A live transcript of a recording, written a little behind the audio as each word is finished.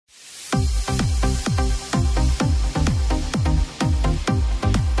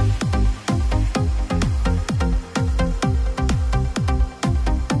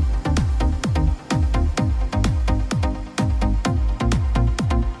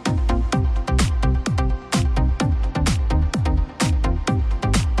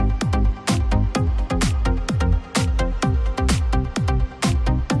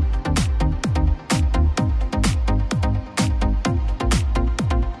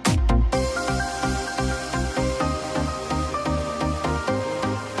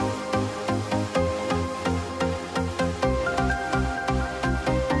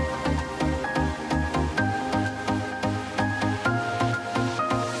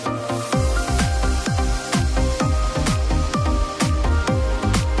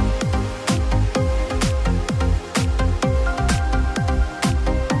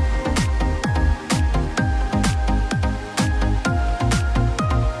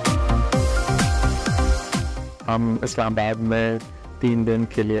हम इस्लामाबाद में 3 दिन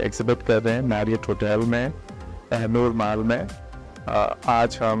के लिए एग्जिबिट कर रहे हैं मैरियट होटल में, नूर माल में।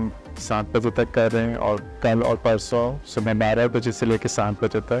 आज हम 7 बजे तक कर रहे हैं और कल और परसों सुबह 12 बजे से लेकर 7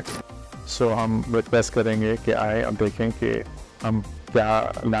 बजे तक। सो हम रिक्वेस्ट करेंगे कि आए और देखें कि हम क्या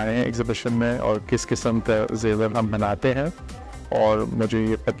लाए हैं एग्जिबिशन में और किस किस्म का जेवर हम बनाते हैं। और मुझे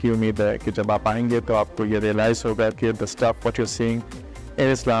ये पक्की उम्मीद है कि जब आप आएंगे तो आपको ये रियलाइज़ होगा कि the stuff what you seeing in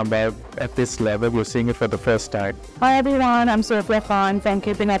Islamabad at this level, we're seeing it for the first time. Hi everyone, I'm Surya Khan from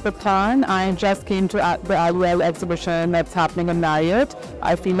Keeping Up with Khan. I just came to the Aliel exhibition that's happening in Marriott.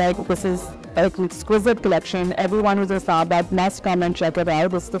 I feel like this is an exquisite collection. Everyone who's in Islamabad must come and check it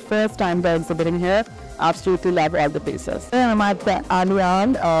out. This is the first time we're exhibiting here. Absolutely love all the pieces. I'm at the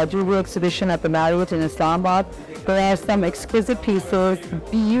Aliel jewelry exhibition at the Marriott in Islamabad. There are some exquisite pieces,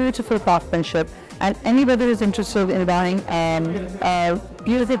 beautiful craftsmanship. And anybody who's interested in buying a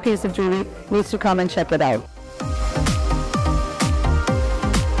beautiful piece of jewelry needs to come and check it out.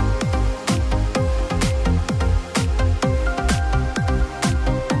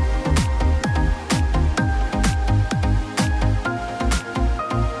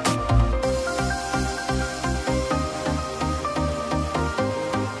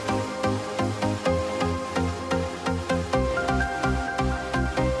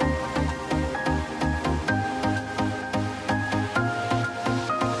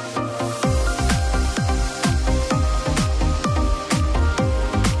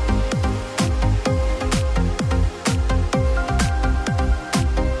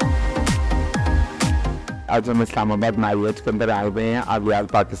 आज हम Islamabad Marriott के अंदर आए हुए हैं आलियाल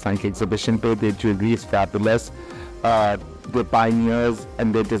पाकिस्तान की exhibition पे। The jewellery is fabulous, the pioneers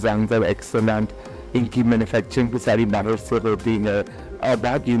and the designs are excellent. इनकी मैन्युफैक्चरिंग भी सारी मैरियट से होती है और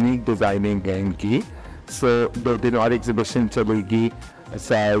बहुत यूनिक डिजाइनिंग है इनकी। सो 2 दिन और एग्जिबिशन चलेगी।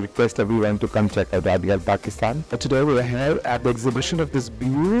 So I request everyone to come check out Aliel Pakistan. Today we're here at the exhibition of this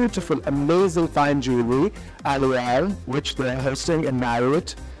beautiful, amazing fine jewelry, Aliel, which they're hosting in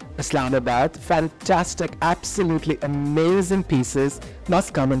Marriott, Islamabad. Fantastic, absolutely amazing pieces.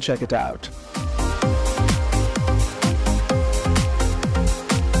 Must come and check it out.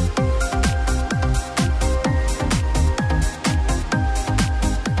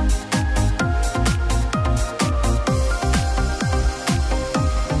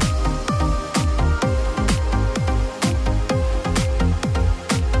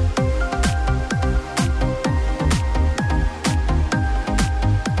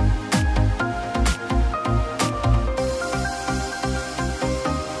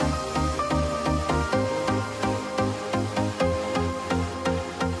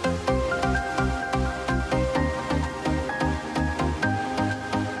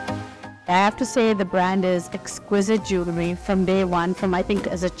 I have to say the brand is exquisite jewelry from day one. From I think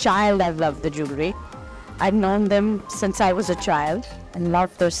as a child I've loved the jewelry. I've known them since I was a child and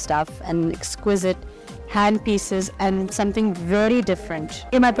loved their stuff and exquisite hand pieces and something very different.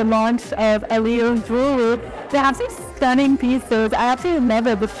 I'm at the launch of Aliel jewelry. They have these stunning pieces. I absolutely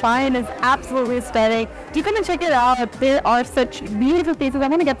love it. The fine is absolutely stunning. You can check it out. There are such beautiful pieces.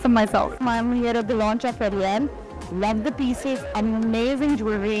 I want to get some myself. I'm here at the launch of Aliel. Love the pieces. Amazing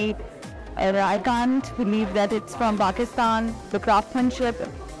jewelry. I can't believe that it's from Pakistan. The craftsmanship,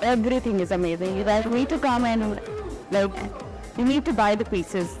 everything is amazing. You guys need to come and you need to buy the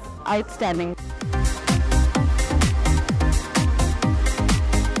pieces. Outstanding.